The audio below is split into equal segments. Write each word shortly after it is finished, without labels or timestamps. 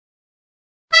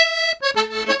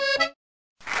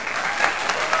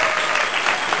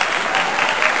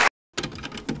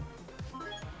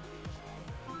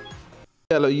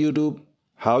Hello YouTube,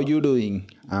 how you doing?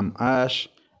 I'm Ash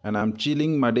and I'm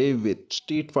chilling my day with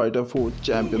Street Fighter 4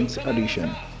 Champions Edition.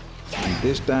 And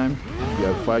this time we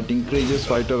are fighting craziest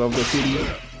fighter of the series,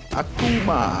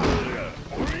 Akuma.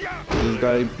 This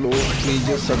guy blows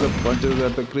craziest sucker punches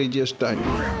at the craziest time.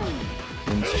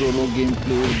 In solo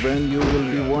gameplay, when you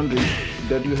will be wondering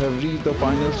that you have reached the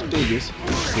final stages,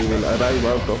 he will arrive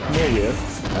out of nowhere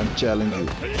and challenge you.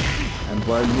 And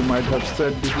while you might have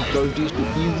set difficulties to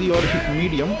easy or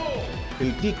medium,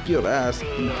 he'll kick your ass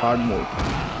in hard mode.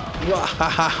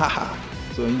 Wahahaha!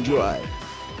 So enjoy.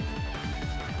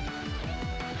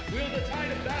 Will the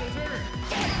tide of battle turn?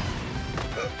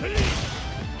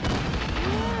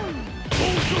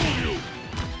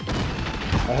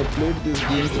 I have played this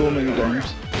game so many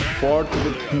times, fought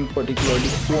with him particularly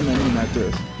so many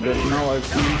matches, that now I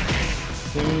feel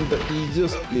him the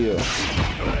easiest player.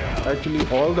 Actually,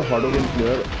 all the Hadouken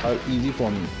players are easy for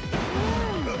me.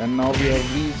 And now we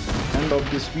have reached end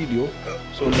of this video,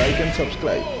 so like and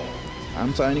subscribe.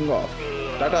 I'm signing off.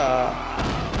 Tata!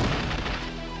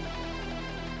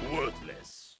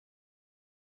 Worthless.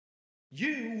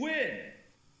 You win!